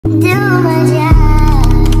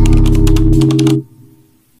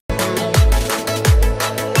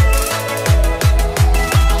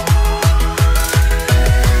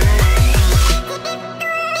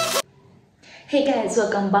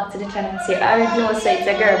back to the channel. See, I already know, so it's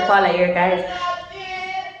a girl Paula here, guys.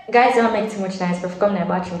 Guys, don't make too much noise, but come to the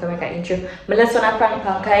bathroom, come make an intro. My last one a prank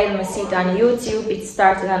prank, I see it on YouTube. It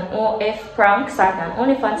started on OF prank, started on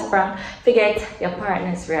OnlyFans prank. Forget your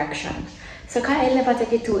partner's reaction. So Kyle never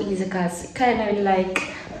take it too easy, because Kyle really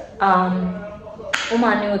like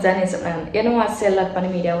woman nudes and something. You know what, sell that on the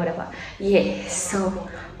media or whatever. Yeah, so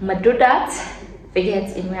I'm gonna do that.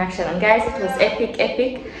 Forget in reaction. And guys, it was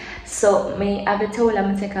epic. So me have the towel, I'm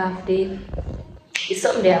gonna take off the it's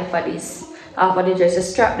something there for this. For the dress,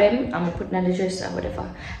 just strap them, I'm gonna put it on the dress or whatever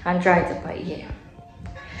and dry it up right here.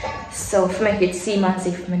 So to make it seem as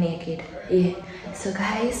if I'm naked. Yeah. So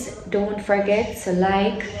guys, don't forget to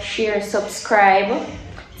like, share, subscribe.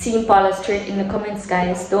 Team Paula Street in the comments,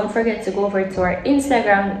 guys. Don't forget to go over to our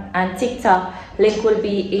Instagram and TikTok. Link will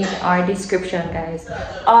be in our description, guys.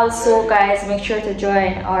 Also, guys, make sure to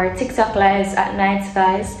join our TikTok lives at night,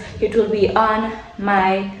 guys. It will be on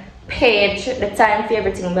my page. The time for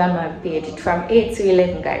everything will be on my page from 8 to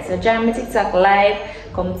 11, guys. So join my TikTok live.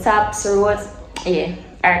 Come taps, rose. Yeah.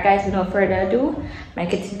 Alright, guys, without further ado,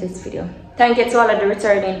 make it into this video. Thank you to all of the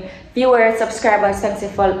returning viewers, subscribers. Thank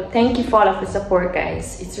you for all of the support,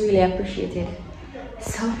 guys. It's really appreciated.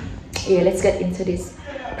 So yeah, let's get into this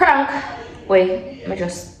prank. Wait, let me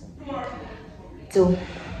just do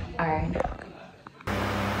iron.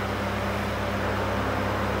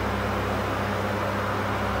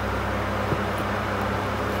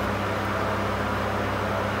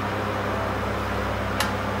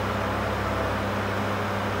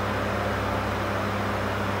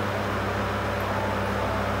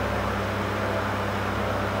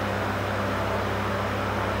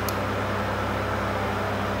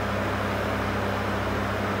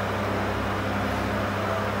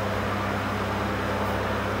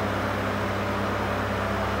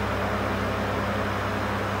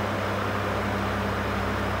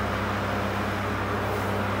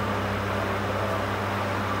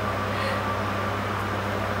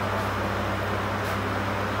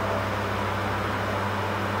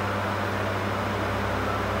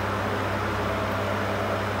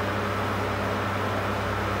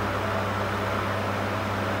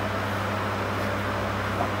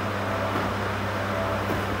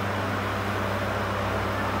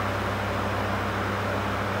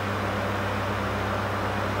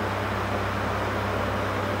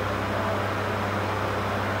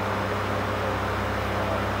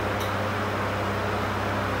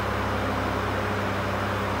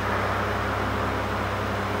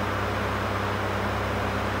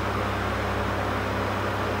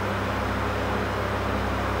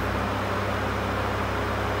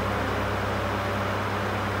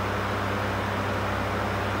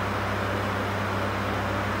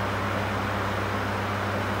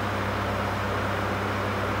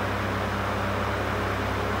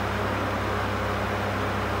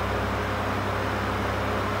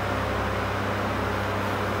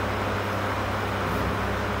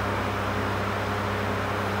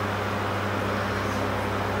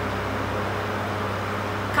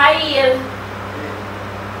 Kyle,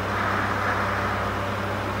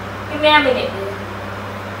 give me a minute.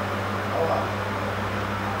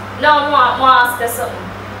 No, I want to ask you something.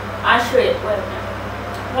 I'll show you. Wait a minute.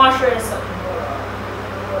 I want to show you something.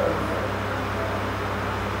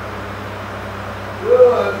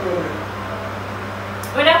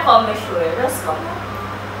 When I come, I show you. Just come on.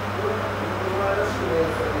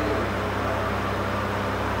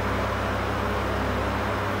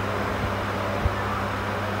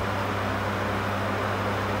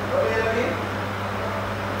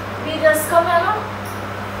 Just come on.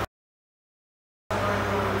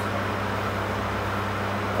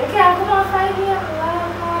 They can't come on 5 here.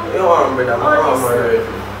 You want me, brother?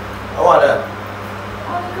 I want that.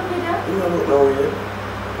 Oh, you could be there. You don't look now yet.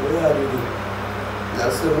 What are you doing?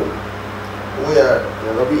 That's it.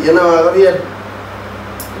 You know I'm here.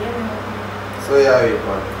 Yeah. So yeah, wait,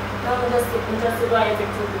 man. No, just go and take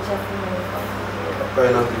two pictures for me. What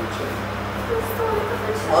kind of picture?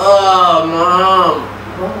 Oh, Mom.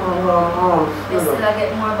 You still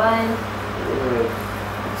get more by?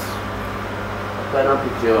 What kind of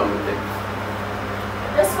picture you want me to take?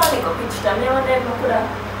 Just want to go picture. Me and them could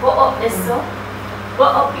go up this so. Go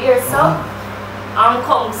up here so. And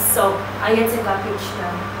come so. And you take a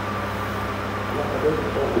picture.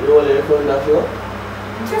 You want to phone that show?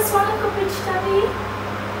 Just want to go picture me.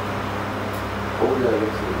 Oh, yeah, you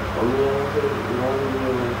see.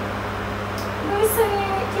 Listen,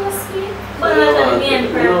 just but not the main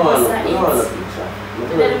purpose of it. Not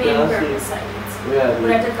the main purpose of it. We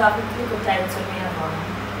have to talk with people time to me about it.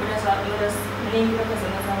 We just link because we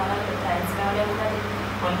have a lot of times. Now we have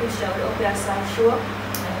one picture of the upper side show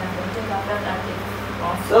and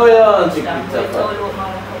So we are on the pizza.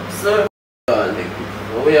 So we are on the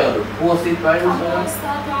pizza. We are the post it by this one.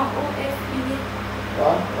 Start on OFB.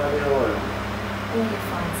 What? What do you want?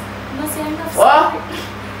 OnlyFans. Must have enough. What?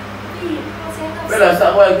 Must have enough. Well,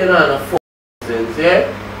 stop working on a phone sense, yeah?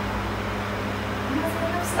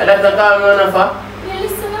 And that's the call me on a phone? You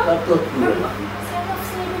listen up. Stop talking to me. Must have enough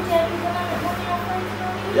celebrity. I don't have money on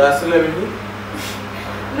for it. You are a celebrity?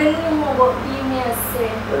 I know what you may say.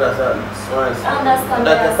 Well, that's a smart thing. Understand. And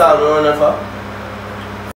that's the call me on a phone?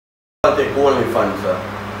 I'll take OnlyFans, sir.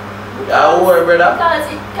 You are over, brother? Because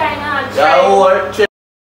it kind of You are over?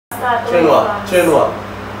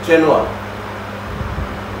 Chenwa.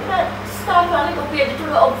 Start on the page to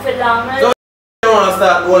up for long. So you want to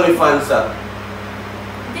start OnlyFans, sir?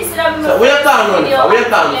 This is a So where you come on? Where you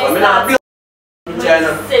come from? I'm not China.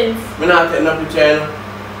 I'm not taking no picture.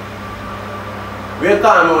 Where you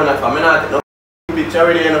come on? I'm not taking no picture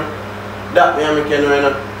already, you know. That me and me can know, you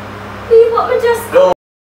know. People will just Don't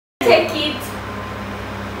take it.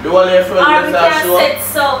 do all your friends Or we that can show. set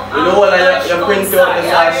so. You do all your print out the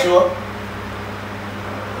that show.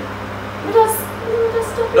 We just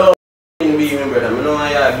stop it. Don't be me, brother. I know why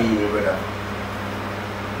you be me, brother.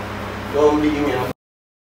 Don't be me.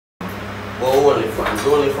 But OnlyFans.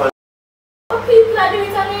 People are doing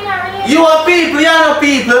it and you're not really. You are people, you are not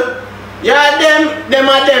people. You are them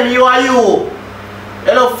are them, you are you.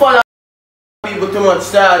 You don't follow people too much,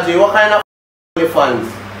 Sergi. What kind of OnlyFans?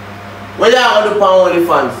 What you are going to do on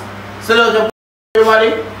OnlyFans? So look, everybody.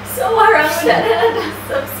 So what wrong with that?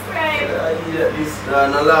 Subscribe. This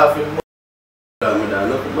no laughing.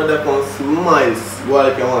 Mother can smile while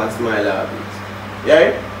you want to smile at it. Yeah?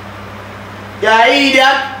 Yeah,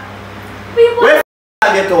 idiot. People. Where I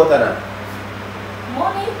get out of that?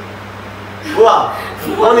 Money. What?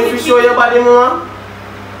 Money to show your body more?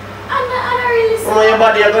 I'm not really Mama, your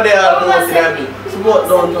body you go there and don't see that. Support,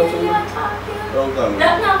 don't touch me. me. Don't come.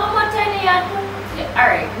 That's not what I'm telling you.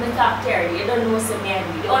 Alright, I'm talk Terry. You don't know some man.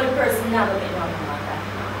 The only person now going to know about that.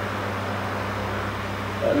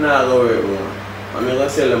 I'm not going to worry more. I'm going to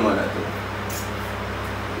sell the mother too.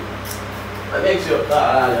 I make sure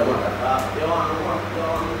that your mother. You want to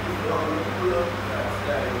pull up.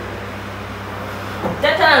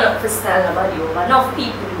 That's not enough for style about you. Enough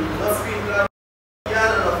people do it. Enough people are.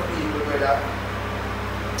 Enough people, brother.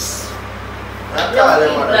 I Enough call them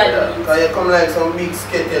people mother, are brother. doing it. Because you come like some big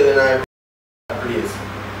skittle in our place.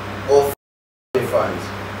 Of OnlyFans.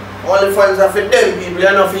 OnlyFans are for them people,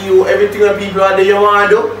 they're not for you. Everything that people are there you want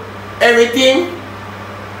to do. Everything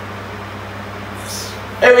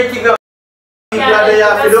that people are there you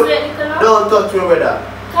have to do. Don't touch me, brother.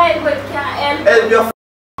 Can't Help your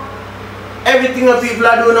everything that people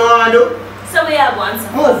are doing now want to do. So we have one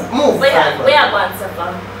support. Move. We have one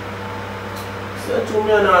support. So to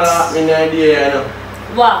me, I'm not having an idea, you know.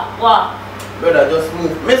 What? Brother, just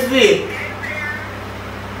move. Miss V,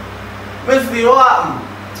 what happened?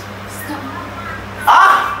 Stop.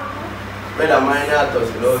 Ah! Brother, my not touch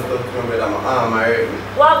me. Don't touch me, brother. My arm hurt me.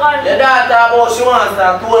 What about Your daughter about she wants to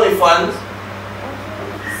start OnlyFans.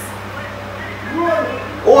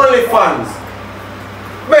 OnlyFans.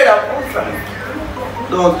 Brother, I'm trying.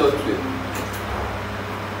 Don't touch me.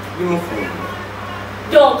 Give me phone.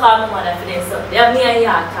 don't call my mother for this. They have me and you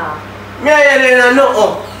talk. Me and you don't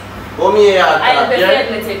know. Oh, me and you I have talk.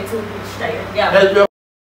 been me take 2 pitch time. Yeah. Help your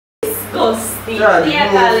Disgusting. phone. Me and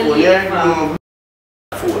calling you.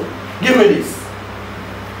 Phone. Give me this.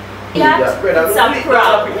 Yeah, Brother, it's a please prank.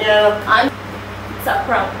 stop it, yeah. And it's a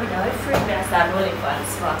prank. But now it's free when I start rolling for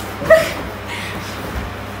this fuck.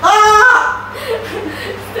 Ah!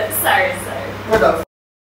 Sorry. Brother.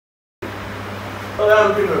 Hold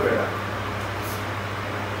on, people, brother.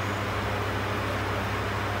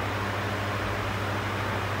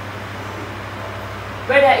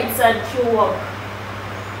 Brother, it's a joke.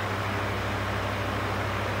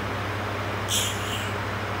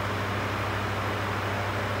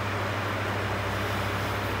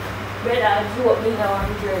 Brother, a joke me now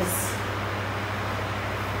on dress.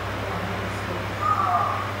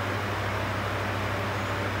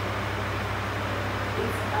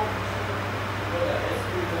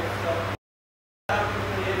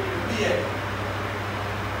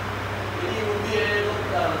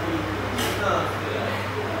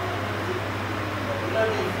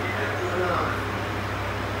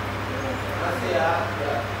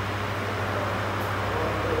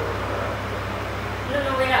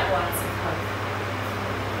 No, we're not going to come.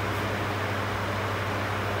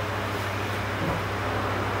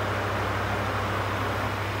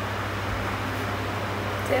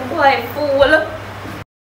 Say, boy, fool.